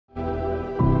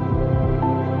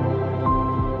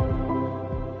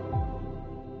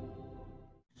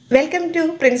Welcome to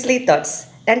princely thoughts.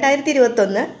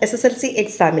 2021 SSLC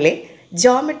എക്സാമിലെ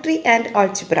geometry and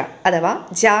algebra അഥവാ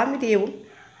ജാമിതീയവും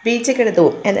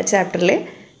ബീജഗണിതവും എന്ന ചാപ്റ്ററിലെ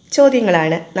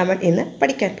ചോദ്യങ്ങളാണ് നമ്മൾ ഇന്ന്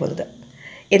പഠിക്കാൻ പോകുന്നത്.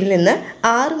 ഇതിൽ നിന്ന്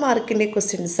 6 മാർക്കിൻ്റെ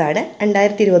ക്വസ്റ്റ്യൻസാണ്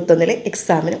 2021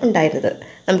 എക്സാമിന് ഉണ്ടായിരുന്നത്.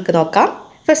 നമുക്ക് നോക്കാം.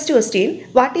 First question,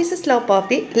 what is the slope of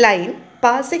the line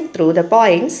passing through the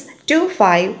points 2,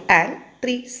 5 and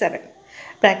 3, 7.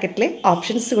 ബ്രാക്കറ്റിലെ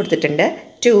options കൊടുത്തിട്ടുണ്ട്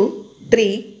 2,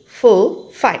 3, 4,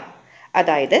 5.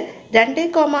 അതായത്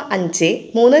 2,5,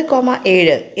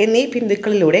 3,7 എന്നീ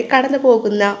ബിന്ദുക്കളിലൂടെ കടന്നു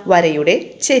പോകുന്ന വരയുടെ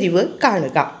ചെരിവ്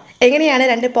കാണുക. എങ്ങനെയാണ്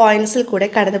 2 പോയിന്റ്സിൽ കൂടെ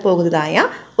കടന്നു പോകുന്നതായ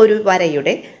ഒരു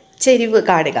വരയുടെ ചെരിവ്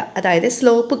കാണുക, അതായത്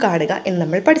സ്ലോപ്പ് കാണുക എന്ന്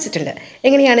നമ്മൾ പഠിച്ചിട്ടുണ്ട്.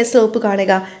 എങ്ങനെയാണ് സ്ലോപ്പ്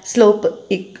കാണുക? Slope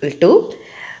equal to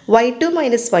y2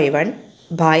 minus y1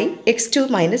 by x2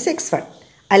 minus x1,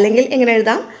 അല്ലെങ്കിൽ എങ്ങനെ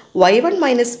എഴുതാം? y1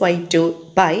 minus y2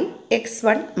 by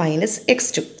x1 minus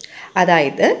x2.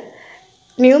 അതായത്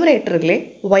ന്യൂമറേറ്ററിലെ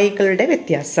വൈകളുടെ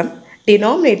വ്യത്യാസം,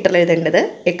 ഡിനോമിനേറ്ററിൽ എഴുതേണ്ടത്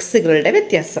എക്സുകളുടെ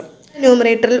വ്യത്യാസം.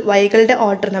 ന്യൂമറേറ്ററിൽ വൈകളുടെ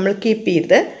ഓർഡർ നമ്മൾ കീപ്പ്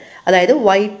ചെയ്ത്, അതായത്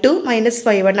y2 മൈനസ്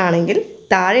y1 ആണെങ്കിൽ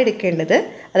താഴെ എടുക്കേണ്ടത്,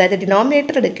 അതായത്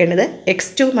ഡിനോമിനേറ്റർ എടുക്കേണ്ടത്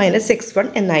x2 മൈനസ് x1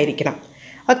 എന്നായിരിക്കണം.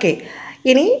 ഓക്കെ,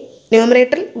 ഇനി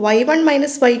ന്യൂമറേറ്ററിൽ y1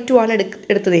 മൈനസ് y2 ആണ്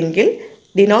എടുത്തതെങ്കിൽ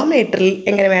ഡിനോമിനേറ്ററിൽ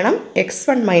എങ്ങനെ വേണം?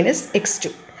 x1 minus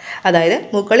x2. അതായത്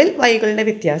മുകളിൽ വൈകളുടെ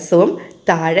വ്യത്യാസവും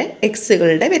താഴെ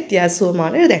എക്സുകളുടെ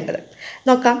വ്യത്യാസവുമാണ് എഴുതേണ്ടത്.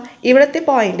 നോക്കാം, ഇവിടുത്തെ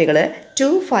പോയിന്റുകൾ 2,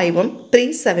 5 3,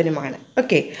 7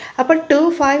 ഓക്കെ, അപ്പോൾ 2,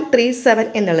 5, 3, 7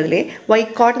 എന്നുള്ളതിലെ y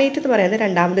കോർഡിനേറ്റ് എന്ന് പറയുന്നത്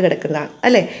രണ്ടാമത് കിടക്കുന്നതാണ്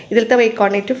അല്ലേ. ഇതിലത്തെ y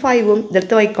കോർഡിനേറ്റ് 5,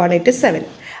 ഇതിലത്തെ y കോർഡിനേറ്റ് 7.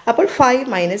 അപ്പോൾ 5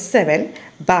 മൈനസ് 7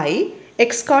 ബൈ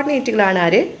എക്സ് കോർഡിനേറ്റുകളാണ്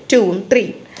ആര്? 2, 3.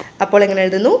 അപ്പോൾ എങ്ങനെ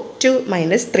എഴുതുന്നു? 2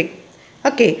 minus 3.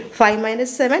 Okay, 5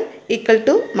 minus 7 equal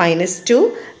to minus 2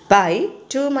 by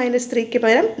 2 minus 3ക്ക്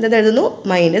പകരം എന്തെന്ന് എഴുതുന്നു?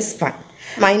 Minus 1.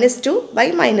 Minus 2 by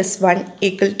minus 1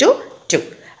 equal to 2.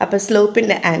 അപ്പോൾ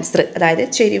സ്ലോപ്പിൻ്റെ ആൻസർ, അതായത്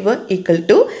ചെരിവ് ഈക്വൽ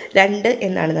ടു 2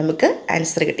 എന്നാണ് നമുക്ക്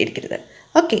ആൻസർ കിട്ടിയിരിക്കുന്നത്.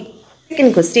 Okay,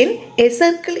 second question, A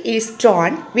circle is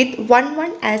drawn with 1,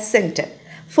 1 as centre.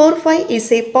 4, 5 is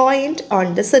A point on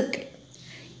the circle.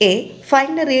 A,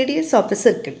 find the radius of the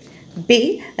circle. B,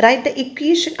 write the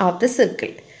equation of the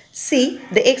circle. C,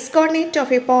 the x coordinate of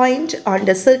a point on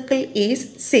the circle is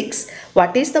 6.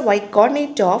 What is the y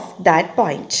coordinate of that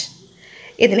point?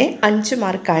 ഇതിന് 5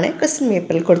 മാർക്കാണ് question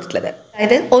പേപ്പറിൽ കൊടുത്തിട്ടുള്ളത്.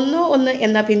 അതായത് 1, 1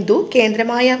 എന്ന ബിന്ദു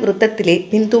കേന്ദ്രമായ വൃത്തത്തിലെ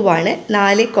ബിന്ദുവാണ്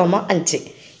 4,5.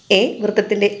 A,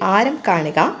 വൃത്തത്തിൻ്റെ ആരം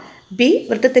കാണുക. B,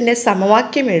 വൃത്തത്തിൻ്റെ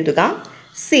സമവാക്യം എഴുതുക.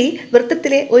 സി,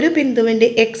 വൃത്തത്തിലെ ഒരു ബിന്ദുവിൻ്റെ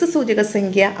എക്സ് സൂചക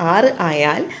സംഖ്യ 6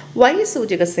 ആയാൽ y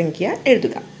സൂചക സംഖ്യ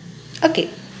എഴുതുക. ഓക്കെ,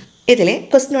 ഇതിൽ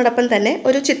ക്വസ്റ്റിനോടൊപ്പം തന്നെ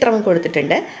ഒരു ചിത്രം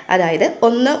കൊടുത്തിട്ടുണ്ട്. അതായത്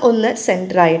 1, 1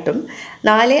 സെൻറ്ററായിട്ടും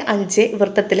 4, 5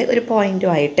 വൃത്തത്തിൽ ഒരു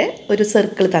പോയിൻറ്റുമായിട്ട് ഒരു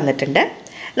സർക്കിൾ തന്നിട്ടുണ്ട്.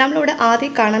 നമ്മളിവിടെ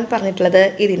ആദ്യം കാണാൻ പറഞ്ഞിട്ടുള്ളത്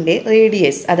ഇതിൻ്റെ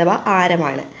റേഡിയസ് അഥവാ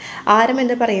ആരമാണ്. ആരം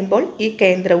എന്ന് പറയുമ്പോൾ ഈ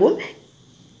കേന്ദ്രം 1,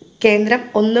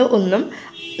 1,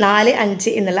 4,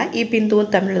 5 എന്നുള്ള ഈ ബിന്ദുവും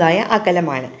തമ്മിലുള്ളതായ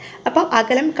അകലമാണ്. അപ്പോൾ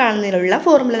അകലം കാണുന്നതിനുള്ള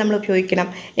ഫോർമുല നമ്മൾ ഉപയോഗിക്കണം.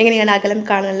 എങ്ങനെയാണ് അകലം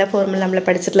കാണുന്നതിനുള്ള ഫോർമുല നമ്മൾ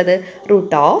പഠിച്ചിട്ടുള്ളത്?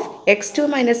 Root of x2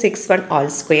 minus x1 whole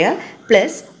square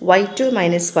plus y2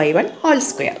 minus y1 whole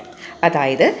square.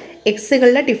 അതായത്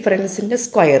എക്സുകളുടെ ഡിഫറൻസിൻ്റെ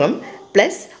സ്ക്വയറും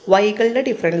പ്ലസ് വൈകളുടെ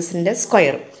ഡിഫറൻസിൻ്റെ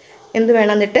സ്ക്വയറും എന്ത്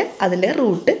വേണം, എന്നിട്ട് അതിൻ്റെ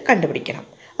റൂട്ട് കണ്ടുപിടിക്കണം.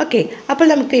 ഓക്കെ, അപ്പോൾ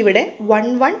നമുക്ക് ഇവിടെ 1,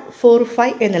 1, 4,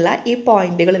 5 എന്നുള്ള ഈ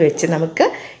പോയിന്റുകൾ വെച്ച് നമുക്ക്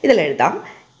ഇതിലെഴുതാം.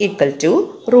 Equal to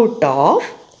root of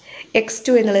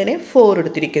x2 എന്നുള്ളതിന് 4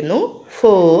 എടുത്തിരിക്കുന്നു.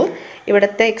 4,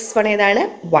 ഇവിടുത്തെ x1 ഏതാണ്?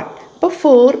 1. അപ്പോൾ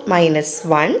 4 minus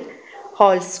 1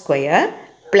 whole square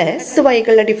plus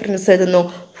വൈകളുടെ difference എഴുതുന്നു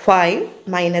 5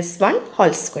 minus 1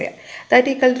 whole square.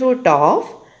 That equal to root of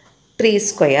 3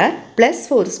 square plus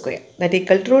 4 square. That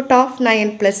equal to root of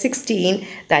 9 plus 16.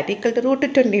 That equal to root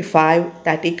 25.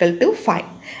 That equal to 5.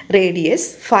 Radius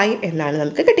 5 എന്നാണ്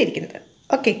നമുക്ക് കിട്ടിയിരിക്കുന്നത്.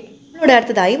 Okay, ഇവിടെ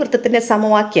അടുത്തതായി വൃത്തത്തിൻ്റെ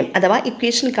സമവാക്യം അഥവാ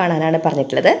equation കാണാനാണ്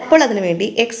പറഞ്ഞിട്ടുള്ളത്. അപ്പോൾ അതിനുവേണ്ടി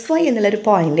XY എന്നുള്ളൊരു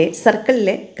പോയിന്റ് സർക്കിളിൽ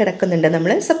കിടക്കുന്നുണ്ട്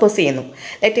നമ്മൾ സപ്പോസ് ചെയ്യുന്നു.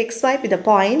 Let XY B the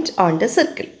point on the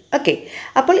circle. Okay,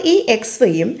 അപ്പോൾ ഈ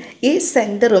XYയും ഈ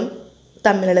സെൻറ്ററും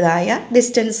തമ്മിലുള്ളതായ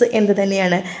ഡിസ്റ്റൻസ് എന്ത്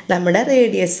തന്നെയാണ്? നമ്മുടെ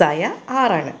റേഡിയസ് ആയ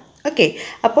R ആണ്. ഓക്കെ,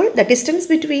 അപ്പോൾ the distance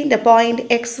between the point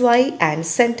XY and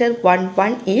centre 1,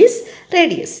 1 is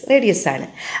radius ആണ്.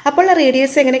 അപ്പോൾ ആ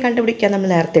റേഡിയസ് എങ്ങനെ കണ്ടുപിടിക്കാം? നമ്മൾ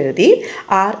നേരത്തെ എഴുതി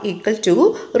R equal to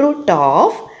root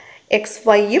of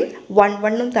XYയും 1,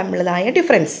 1 തമ്മിലുള്ളതായ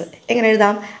difference എങ്ങനെ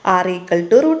എഴുതാം? R equal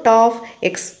to root of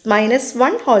x minus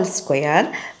 1 whole square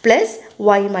plus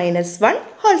y minus 1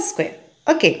 whole square.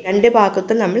 Okay, രണ്ട്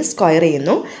ഭാഗത്തും നമ്മൾ സ്ക്വയർ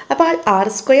ചെയ്യുന്നു. അപ്പോൾ R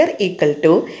square equal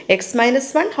to X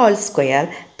minus 1 whole square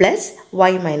plus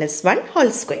y minus 1 whole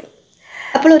square.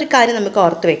 അപ്പോൾ ഒരു കാര്യം നമുക്ക്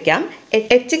ഓർത്ത് വയ്ക്കാം,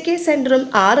 എച്ച് കെ സെൻറ്ററും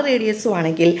 6 റേഡിയസും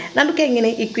ആണെങ്കിൽ നമുക്ക് എങ്ങനെ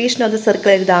ഇക്വേഷൻ ഓഫ് ദ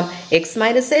സർക്കിൾ എഴുതാം? X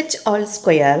minus H all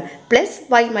square plus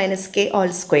Y minus K all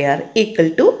square equal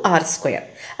to R square.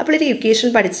 അപ്പോൾ ഒരു ഇക്വേഷൻ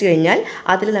പഠിച്ചു കഴിഞ്ഞാൽ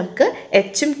അതിൽ നമുക്ക്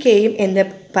എച്ചും കെയും എന്ന്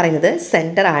പറയുന്നത്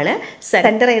സെൻറ്ററാണ്.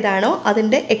 സെൻറ്റർ ഏതാണോ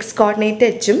അതിൻ്റെ എക്സ് കോർഡിനേറ്റ്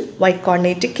എച്ചും വൈ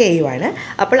കോർഡിനേറ്റ് കെയും ആണ്.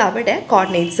 അപ്പോൾ അവിടെ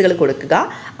കോർഡിനേറ്റ്സുകൾ കൊടുക്കുക,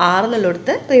 6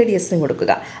 എന്നുള്ളിടത്ത് റേഡിയസും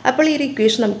കൊടുക്കുക. അപ്പോൾ ഈ ഒരു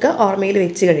ഇക്വേഷൻ നമുക്ക് ഓർമ്മയിൽ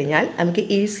വെച്ച് കഴിഞ്ഞാൽ നമുക്ക്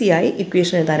ഈസിയായി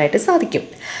ഇക്വേഷൻ എഴുതാനായിട്ട് സാധിക്കും.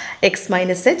 X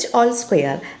minus H all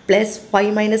square plus Y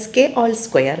minus K all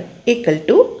square equal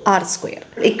to R square.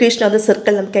 Equation of the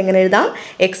circle നമുക്ക് എങ്ങനെ എഴുതാം?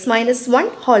 X minus 1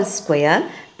 whole square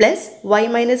plus Y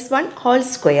minus 1 whole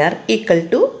square equal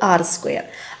to R square.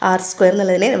 R square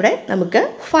എന്നുള്ളതിനെ ഇവിടെ നമുക്ക്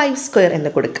 5 square എന്ന്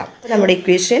കൊടുക്കാം. നമ്മുടെ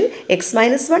equation X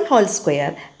minus 1 whole square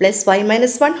plus Y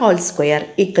minus 1 whole square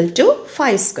equal to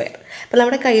 5 square. അപ്പോൾ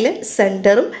നമ്മുടെ കയ്യിൽ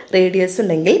സെൻറ്ററും റേഡിയസും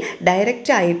ഉണ്ടെങ്കിൽ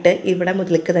ഡയറക്റ്റ് ആയിട്ട് ഇവിടെ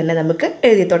മുതലേക്ക് തന്നെ നമുക്ക്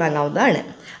എഴുതി തുടങ്ങാവുന്നതാണ്.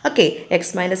 Okay,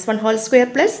 X minus 1 whole square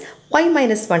plus Y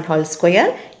minus 1 whole square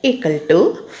equal to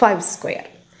 5 square.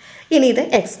 ഇനി ഇത്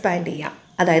എക്സ്പാൻഡ് ചെയ്യാം,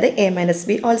 അതായത് A minus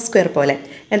B whole square പോലെ.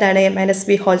 എന്താണ് A minus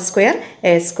B whole square?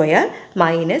 A square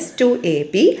minus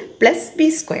 2ab plus B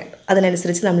square.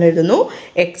 അതിനനുസരിച്ച് നമ്മൾ എഴുതുന്നു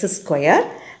X square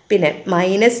പിന്നെ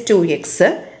minus 2x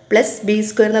plus B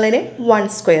square എന്നുള്ളതിന് 1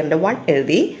 സ്ക്വയറിൻ്റെ 1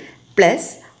 എഴുതി, പ്ലസ്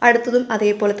അടുത്തതും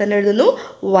അതേപോലെ തന്നെ എഴുതുന്നു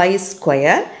Y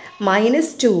square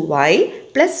minus 2y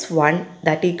plus 1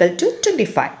 that equal to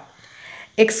 25.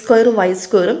 X സ്ക്വയറും വൈ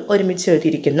സ്ക്വയറും ഒരുമിച്ച്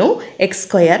എഴുതിയിരിക്കുന്നു. X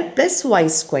square plus Y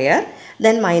square,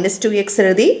 then minus 2x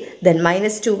എഴുതി, ദെൻ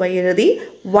മൈനസ് 2y എഴുതി,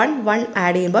 1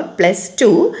 ആഡ് ചെയ്യുമ്പോൾ പ്ലസ് 2,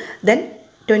 ദെൻ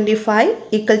 25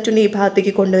 ഈക്വൽ ടു ഈ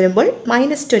ഭാഗത്തേക്ക് കൊണ്ടുവരുമ്പോൾ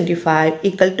minus 25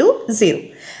 equal to 0.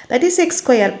 That is X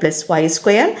square plus Y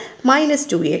square minus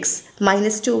 2x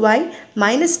minus 2y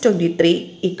minus 23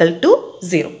 equal to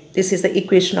 0. This is the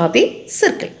equation of the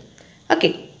circle. Okay,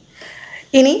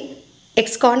 ഇനി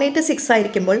X coordinate 6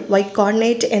 ആയിരിക്കുമ്പോൾ Y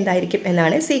coordinate എന്തായിരിക്കും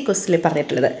എന്നാണ് C ക്വസ്റ്റിൽ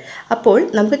പറഞ്ഞിട്ടുള്ളത്. അപ്പോൾ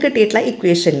നമുക്ക് കിട്ടിയിട്ടുള്ള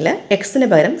ഇക്വേഷനിൽ എക്സിന്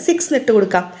പകരം 6 ഇട്ട്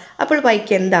കൊടുക്കാം. അപ്പോൾ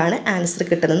വൈക്ക് എന്താണ് ആൻസർ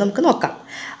കിട്ടുന്നത് നമുക്ക് നോക്കാം.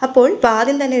 അപ്പോൾ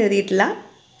ആദ്യം തന്നെ എഴുതിയിട്ടുള്ള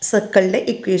സർക്കിളിൻ്റെ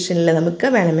ഇക്വേഷനിൽ നമുക്ക്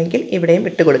വേണമെങ്കിൽ ഇവിടെയും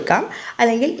ഇട്ട് കൊടുക്കാം,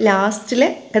 അല്ലെങ്കിൽ ലാസ്റ്റിൽ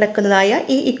കിടക്കുന്നതായ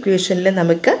ഈ ഇക്വേഷനിൽ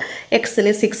നമുക്ക്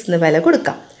എക്സിന് 6 എന്ന് വില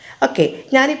കൊടുക്കാം. ഓക്കെ,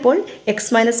 ഞാനിപ്പോൾ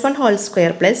X minus 1 whole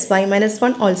square plus Y minus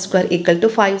 1 whole square equal to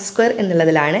 5 square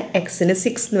എന്നുള്ളതിലാണ് എക്സിന്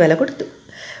 6 എന്ന് വില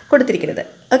കൊടുത്തിരിക്കുന്നത്.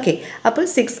 ഓക്കെ, അപ്പോൾ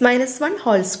 6 minus 1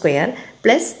 whole square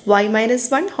plus Y minus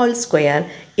 1 whole square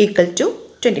equal to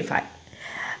 25.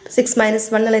 6 minus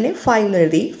 1 എന്നുള്ളതിന് 5 എന്ന്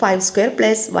എഴുതി, 5 square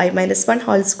plus Y minus 1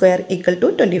 whole square equal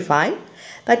to 25.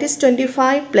 That is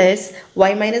 25 plus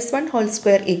Y minus 1 whole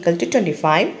square equal to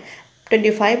 25.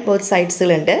 25 both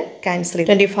sidesകളുണ്ട്, cancel.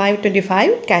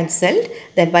 25 cancelled.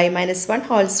 Then y minus 1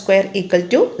 whole square equal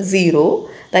to 0.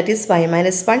 That is y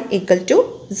minus 1 equal to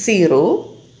 0.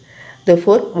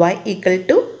 Therefore y equal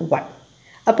to 1.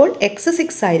 അപ്പോൾ x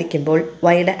 6 ആയിരിക്കുമ്പോൾ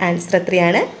yയുടെ answer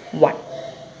എത്രയാണ്? 1.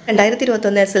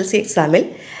 2021 SSLC എക്സാമിൽ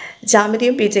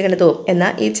ജാമിതിയും ബീജഗണിതവും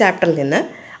എന്ന ഈ ചാപ്റ്ററിൽ നിന്ന്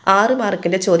 6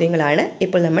 മാർക്കിൻ്റെ ചോദ്യങ്ങളാണ്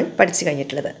ഇപ്പോൾ നമ്മൾ പഠിച്ചു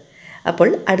കഴിഞ്ഞിട്ടുള്ളത്. അപ്പോൾ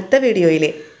അടുത്ത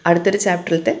വീഡിയോയിലെ അടുത്തൊരു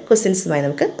ചാപ്റ്ററിലത്തെ ക്വസ്റ്റ്യൻസുമായി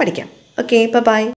നമുക്ക് പഠിക്കാം. Okay, bye-bye.